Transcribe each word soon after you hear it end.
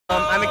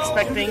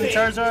expecting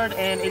Charizard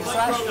and a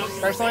slash,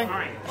 personally.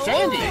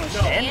 Shandy!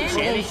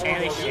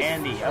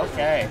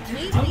 Okay.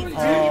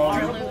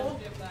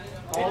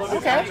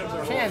 Okay,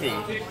 Shandy.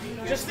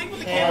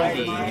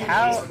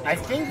 How? I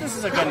think this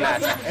is a good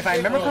matchup. If I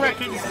remember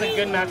correctly, this is a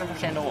good matchup for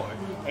Chandelure.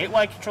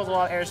 8Y controls a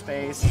lot of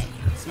airspace.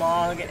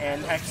 Smog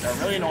and Hex are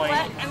really annoying.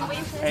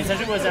 And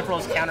especially with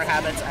Zephyrel's counter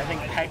habits, I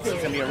think Hex is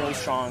going to be a really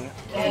strong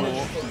tool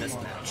in this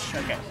match.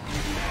 Okay.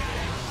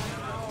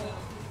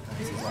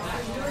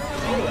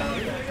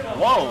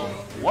 Whoa!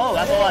 Whoa,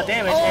 that's a lot of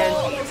damage. And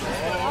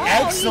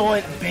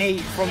excellent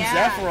bait from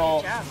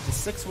Zephyrel. The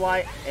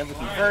 6Y able to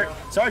convert.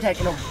 SorryTag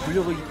in a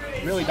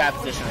really bad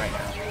position right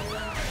now.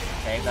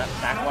 Okay, that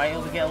back Y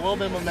able to get a little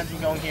bit of momentum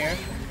going here.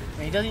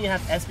 And he doesn't even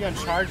have SB on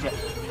charge yet.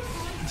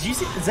 Did you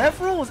see?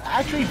 Zephyrel was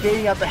actually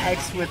baiting out the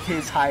Hex with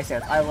his high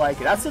stance. I like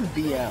it. That's some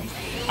BM.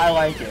 I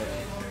like it.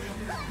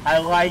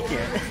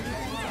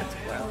 That's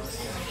gross.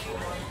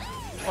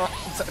 Well,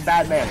 it's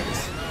bad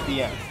manners.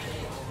 BM.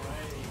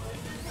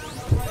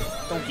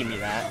 Don't give me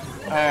that.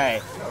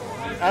 Alright.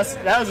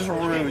 That was just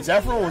rude.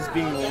 Zephyrel was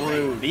being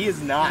rude. He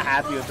is not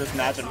happy with this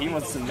matchup. He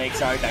wants to make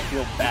SorryTag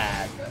feel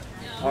bad.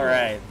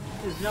 Alright.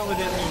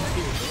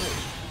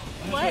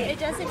 What? It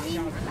doesn't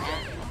mean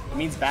that. It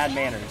means bad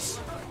manners.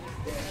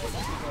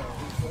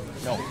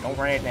 No, don't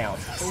write it down.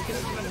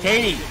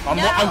 Katie, I'm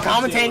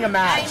commentating a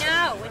match. I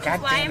know, which is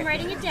why I'm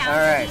writing it down.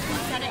 Alright.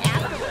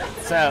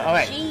 So,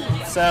 okay.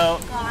 So,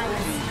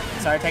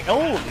 SorryTag.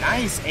 Oh,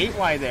 nice.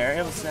 8Y there.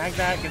 Able to snag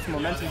that. Get some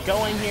momentum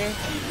going here.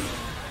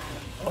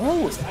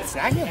 Oh,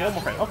 snagging one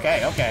more frame.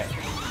 Okay. Okay.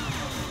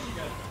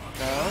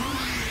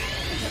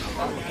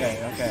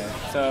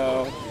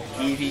 So,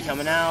 EV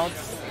coming out.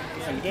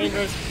 Some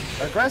dangerous.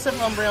 Aggressive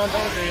Umbreon.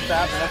 Don't agree with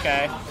that, but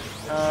okay.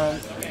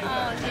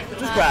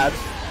 Just grabs.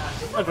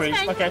 Agreed.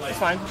 Okay, it's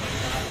fine.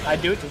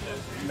 I'd do it too.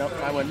 Nope,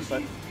 I wouldn't,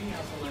 but...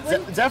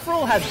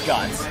 Zephyrel has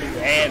guts,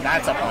 and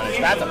that's a punish.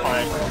 Bam,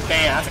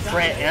 that's a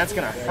crit, and that's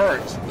gonna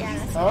hurt.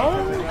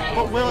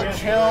 But will it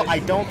kill? I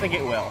don't think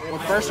it will.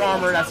 With burst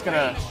armor, that's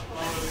gonna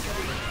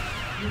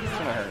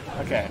hurt.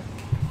 Okay.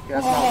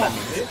 Yeah, that's not what that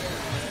means.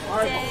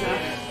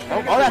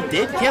 Oh, that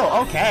did kill.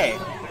 Okay.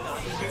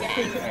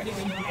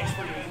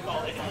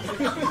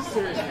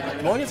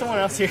 You want to get someone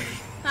else here?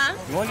 Huh?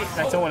 You want to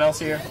get someone else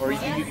here, or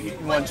you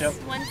want to chill?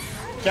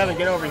 Kevin,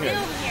 get over here.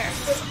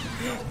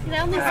 I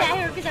only sat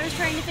here because I was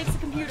trying to fix the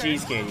computer.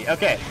 Jeez, Katie.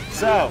 Okay,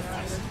 so...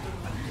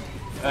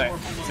 Alright,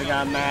 so we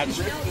got a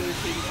match.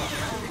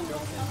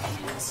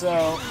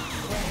 So...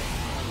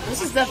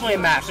 This is definitely a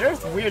match.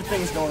 There's weird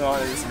things going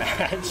on in this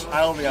match.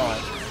 I'll be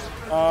honest.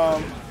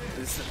 I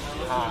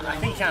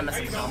think he kind of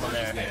messed up the combo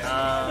there.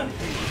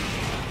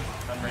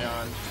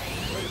 Umbreon.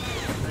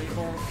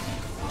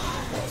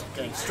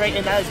 Getting straight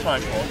in, that is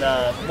punishable.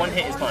 The one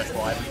hit is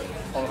punishable. I'm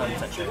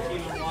 100% sure.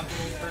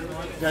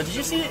 Now, did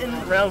you see in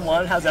round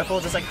 1 how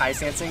Zephyrel just like high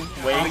stancing,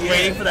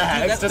 waiting for the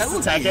Hex just to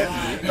attack it?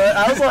 But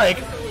I was like,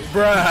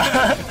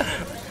 bruh.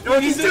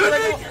 What he's doing?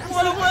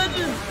 What a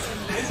legend!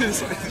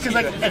 Because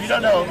like, if you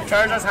don't know,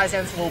 Charizard's high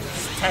stance will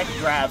tech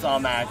grabs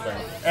automatically.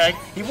 Like,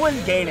 he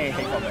wouldn't gain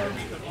anything from it.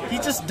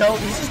 He's just doing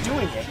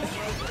it.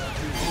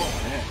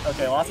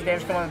 Okay, lots of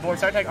damage coming on the board.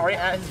 SorryTag already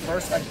at his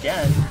burst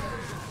again.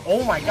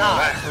 Oh my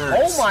god!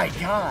 Oh my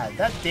god!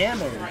 That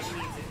damage!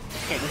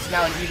 Okay, this is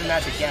now an even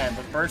match again,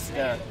 but burst is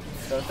gonna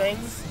throw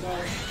things.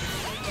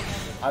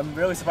 I'm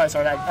really surprised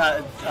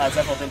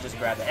Zephyrel didn't just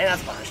grab it, and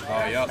that's punished.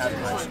 Oh, yeah. That's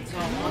punished.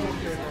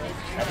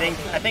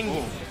 I think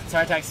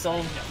SorryTag's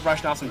still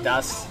brushing off some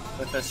dust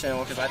with this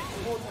channel because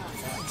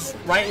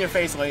right in your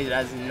face laser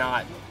that is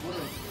not,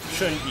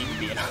 shouldn't even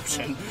be an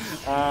option.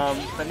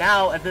 But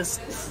now at this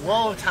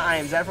slow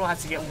time, Zephyrel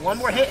has to get one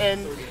more hit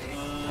in.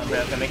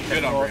 Umbreon's gonna make it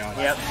difficult.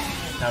 Yep.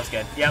 That was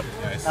good. Yep.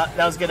 Nice. That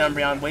was good,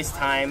 Umbreon. Waste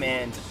time,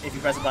 and if you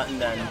press a button,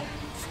 then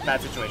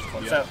bad situation for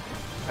him. Yep. So,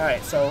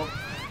 alright, so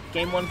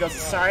game 1 goes to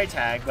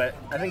SorryTag, but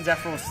I think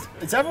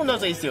Zephyrel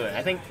knows what he's doing.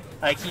 I think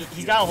like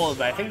he's got a hold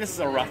of it. I think this is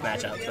a rough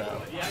matchup, so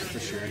for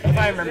sure. If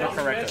I remember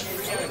correctly.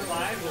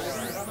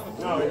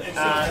 2 out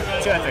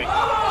of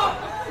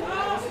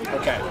 3.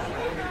 Okay.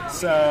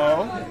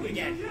 So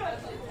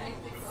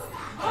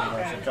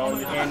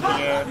going in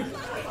here.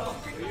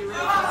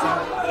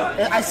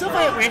 I still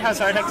find it weird how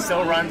SorryTag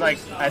still runs like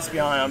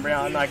Espeon and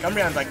Umbreon. Like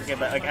Umbreon's like okay,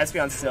 but like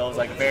Espeon still is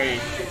like a very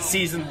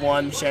season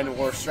 1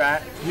 Chandelure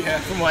strat. Yeah,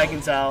 from what I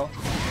can tell.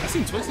 I've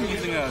seen Twiston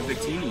using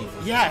Victini.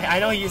 Yeah, I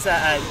know he used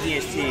that at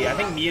DHT. I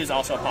think Mew is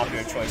also a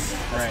popular choice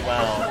as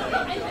well.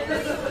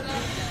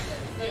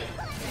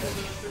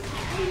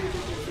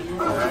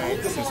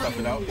 Alright, some stuff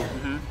it out.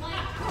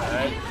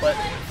 Alright, but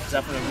it's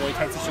definitely a really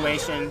tight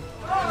situation.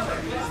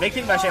 The big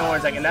thing about Chandelure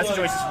is like in that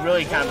situation it's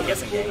really kind of a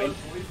guessing game. And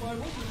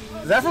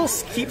Zephyrel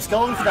keeps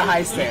going for the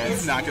high stance.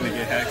 He's not going to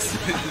get Hex.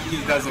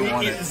 He doesn't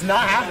want it. It's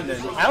not happening.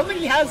 I don't think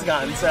he has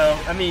gotten, so,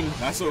 I mean,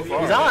 not so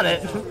far. He's on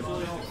it.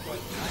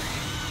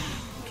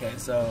 Okay,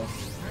 so...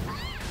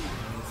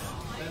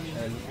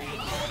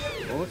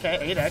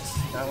 Okay,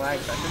 8x. Not what I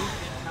expected.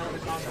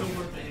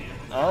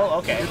 Oh,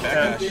 okay.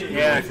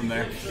 Yeah. Away from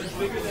there.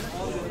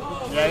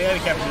 Yeah, you gotta be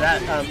careful.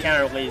 That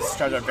counter leads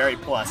Charizard very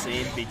plus, so you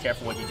need to be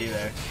careful what you do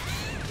there.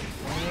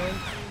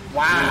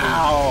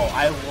 Wow,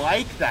 I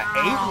like that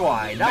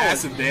 8Y. That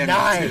Massive was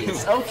damage,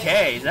 nice. too.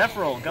 Okay,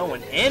 Zephyrel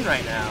going in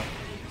right now.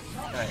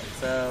 Alright,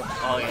 so,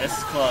 oh yeah, this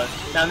is close.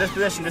 Now in this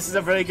position, this is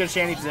a really good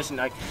Shandy position.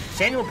 Like,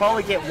 Shandy will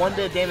probably get one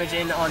bit of damage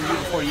in on you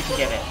before you can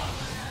get it.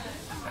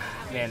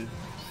 Man,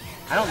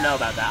 I don't know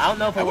about that. I don't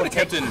know if I would have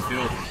kept it in the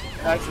field.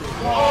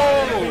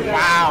 Whoa,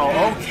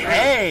 wow,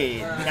 okay.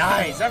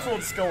 Nice. Zephyrel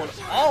just going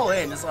all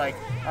in. It's like,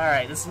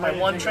 alright, this is my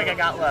one trick I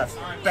got left.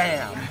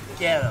 Bam.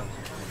 Get him.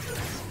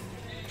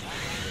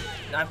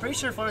 Now, I'm pretty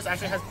sure Flores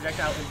actually has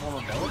projectile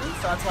invulnerability,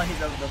 so that's why he's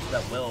able to go for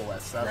that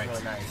Will-O-Wisp, so that's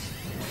really nice.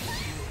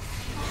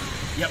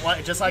 Yeah,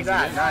 what? Just like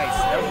that. Nice.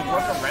 Able to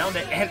work around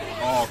it and...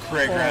 Oh,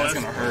 Craig, that's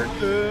gonna hurt.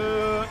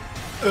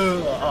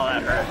 Oh,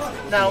 that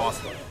hurts. Now,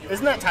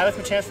 isn't that Tyler's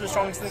chance for the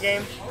strongest in the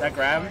game? That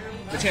grab?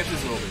 The chance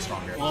is a little bit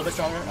stronger. A little bit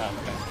stronger? Oh,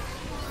 okay.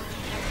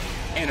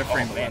 And a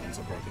frame of weapons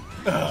are broken.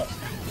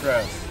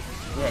 Gross.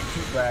 Yeah,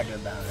 keep bragging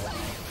about it.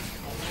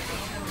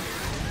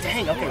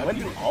 Dang, okay, went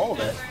through all of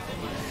it.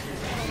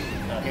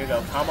 Oh, here we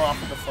go. Combo off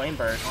with the Flame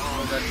Burst.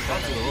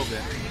 Dropped it a little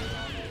bit.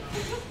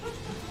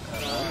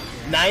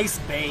 Nice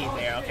bait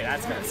there. Okay,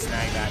 that's going to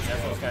snag that.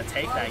 Zephyrel's going to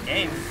take that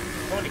game.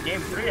 Going to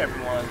game 3,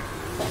 everyone.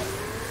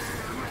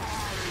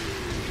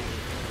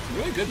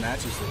 Really good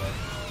matches today.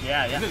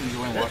 Yeah. I've been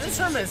enjoying watching this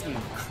tournament has been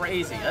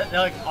crazy.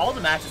 Like, all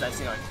the matches I've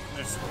seen, like,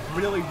 they're just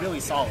really, really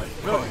solid.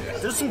 Really,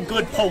 there's some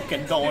good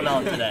Pokken going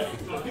on today.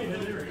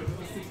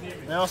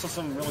 And also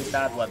some really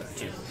bad weather,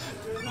 too.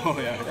 Oh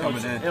yeah,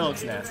 coming in. It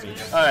looks nasty.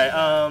 Alright,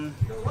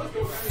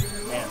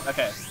 man,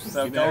 okay.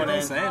 So going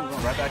in.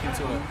 Going right back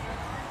into it.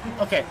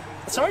 Okay,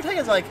 SorryTag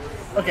is like...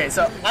 Okay,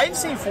 so I've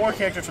seen 4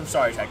 characters from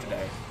SorryTag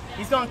today.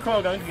 He's going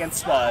Krogunk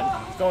against Spud.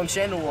 He's going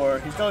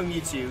Chandelure. He's going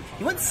Mewtwo.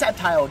 He went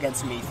Sceptile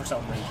against me for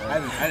some reason. I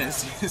didn't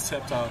see his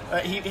Sceptile.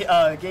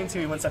 Game 2,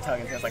 he went Sceptile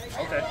against me. I was like,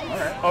 okay,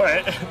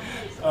 alright.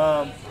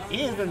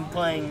 He has been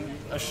playing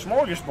a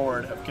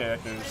smorgasbord of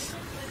characters.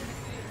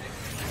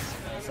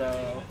 So,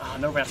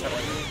 no bounce right.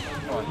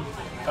 Come on.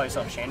 Call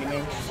yourself Shandy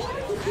Man.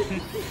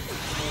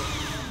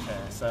 Okay,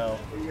 so,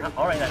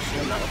 alright, that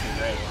shield not looking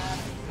great.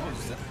 Oh,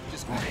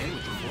 just going in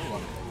with the full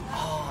one.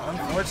 Oh,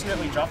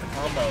 unfortunately, dropped the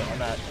combo on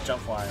that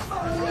jump fly.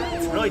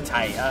 It's really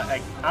tight. I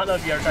don't know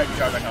if you ever tried to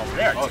charge that combo.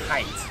 They are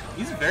tight.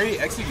 He's a very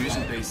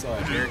execution-based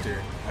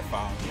character, I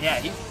found.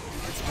 Yeah,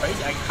 it's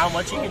crazy like, how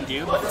much he can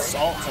do, but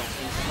Salt's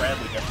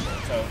incredibly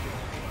difficult. So,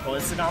 well,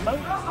 this is the combo.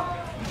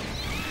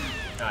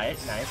 Alright,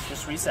 nice.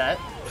 Just reset.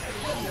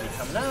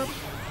 Coming up.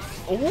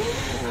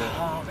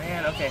 Oh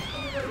man, okay.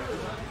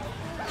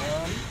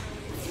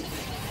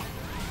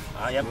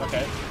 Yep,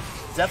 okay.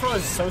 Zephyrel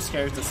is so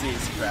scared to see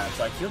his grabs.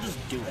 Like, he'll just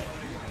do it.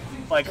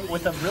 Like,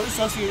 with a really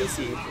slow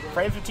CAC,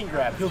 frame 15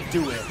 grab, he'll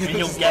do it. And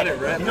he'll get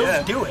it. And he'll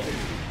just do it.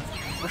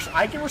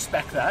 I can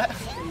respect that.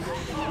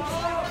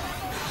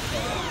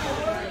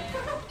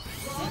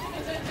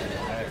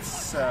 Alright,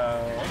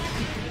 so...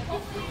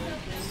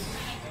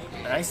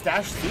 Nice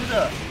dash through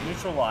the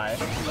neutral Y.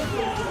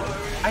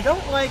 I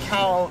don't like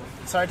how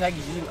SorryTag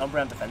is using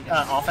Umbreon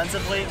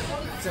offensively.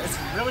 It's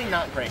really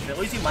not great. At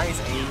least you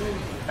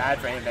 -8 bad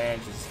frame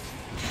advantages.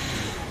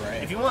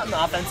 Right. If you want an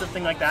offensive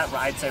thing like that,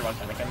 I'd say run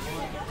Fennekin.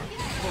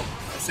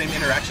 Same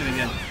interaction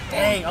again.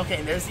 Dang, okay,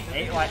 and there's the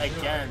 8Y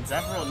again.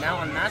 Zephyrel now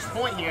on match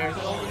point here.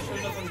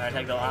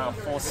 SorryTag go out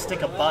full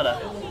stick of butter.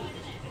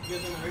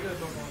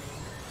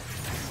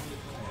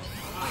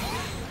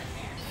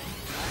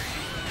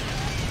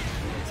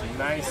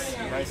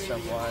 Nice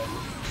jump wide.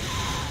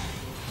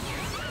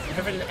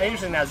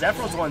 Interesting now,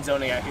 Zephyrel's the one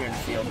zoning out here in the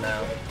field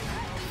now.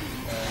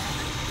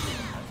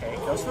 Okay,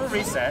 goes for a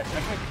reset.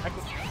 I can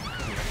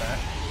deal with that.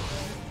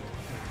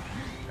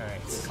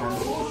 Alright.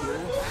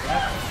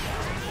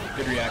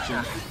 Good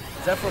reaction.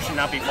 Zephyrel should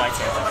not be fight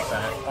stancing like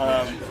that.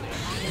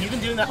 He's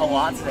been doing that a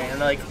lot today, and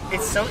like,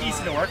 it's so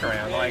easy to work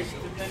around. Like,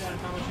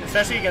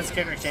 especially against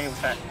Kicker Exchange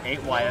with that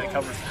 8Y that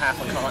covers half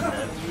a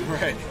continent.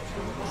 Right.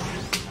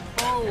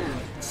 Oh,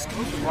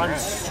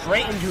 runs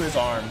straight into his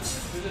arms.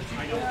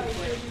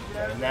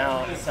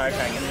 Now,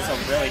 SorryTag in a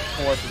really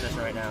poor position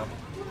right now.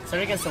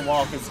 Starting against the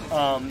wall, because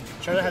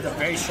Charizard has a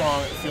very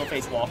strong field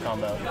face wall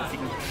combo. If you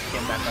can get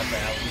him back up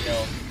there, out and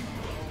go.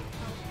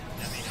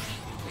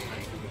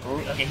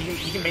 Ooh, okay,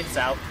 he can bait this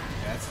out.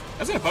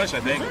 That's gonna punish,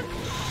 I think.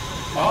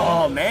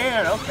 Oh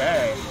man,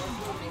 okay.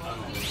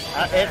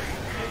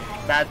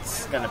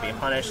 That's gonna be a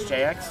punish,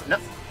 JX. No.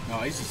 No,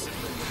 he's just.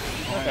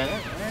 Okay.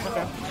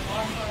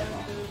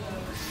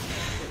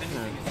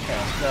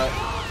 Okay, so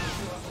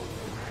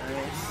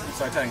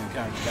SorryTag can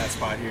kind of that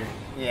spot here.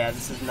 Yeah,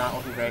 this is not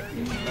looking great.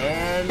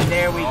 And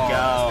there we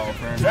go.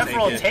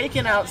 Zephyrel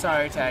taking out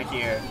SorryTag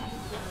here.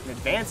 And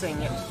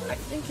advancing, I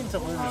think, into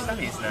lunar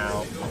semis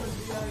now.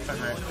 If I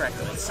remember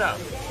correctly. So,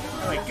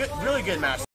 really good match.